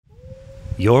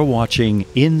You're watching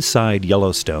Inside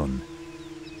Yellowstone.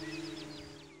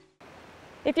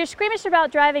 If you're squeamish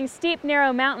about driving steep,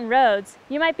 narrow mountain roads,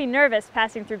 you might be nervous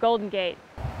passing through Golden Gate.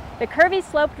 The curvy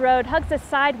sloped road hugs the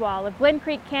sidewall of Glen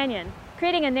Creek Canyon,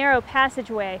 creating a narrow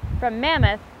passageway from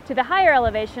Mammoth to the higher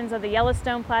elevations of the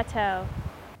Yellowstone Plateau.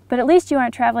 But at least you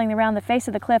aren't traveling around the face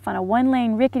of the cliff on a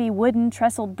one-lane rickety wooden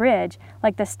trestled bridge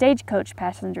like the stagecoach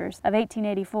passengers of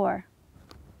 1884.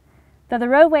 Though the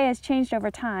roadway has changed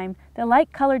over time, the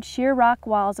light-colored sheer rock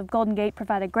walls of Golden Gate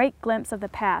provide a great glimpse of the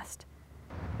past.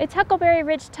 It's Huckleberry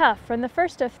Ridge Tuff from the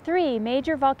first of 3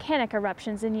 major volcanic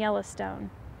eruptions in Yellowstone.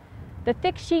 The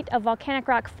thick sheet of volcanic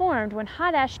rock formed when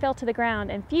hot ash fell to the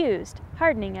ground and fused,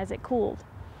 hardening as it cooled.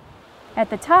 At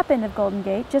the top end of Golden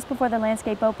Gate, just before the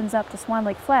landscape opens up to Swan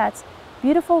Lake Flats,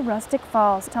 beautiful rustic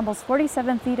falls tumbles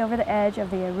 47 feet over the edge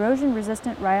of the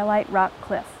erosion-resistant rhyolite rock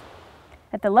cliff.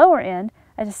 At the lower end,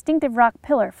 a distinctive rock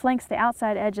pillar flanks the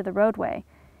outside edge of the roadway.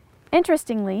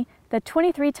 Interestingly, the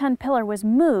 23-ton pillar was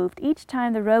moved each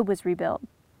time the road was rebuilt.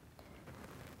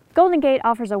 Golden Gate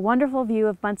offers a wonderful view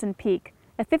of Bunsen Peak,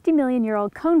 a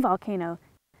 50-million-year-old cone volcano.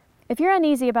 If you're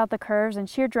uneasy about the curves and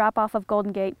sheer drop-off of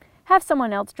Golden Gate, have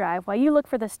someone else drive while you look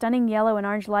for the stunning yellow and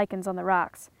orange lichens on the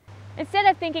rocks. Instead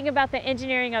of thinking about the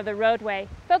engineering of the roadway,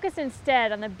 focus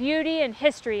instead on the beauty and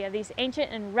history of these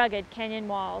ancient and rugged canyon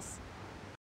walls.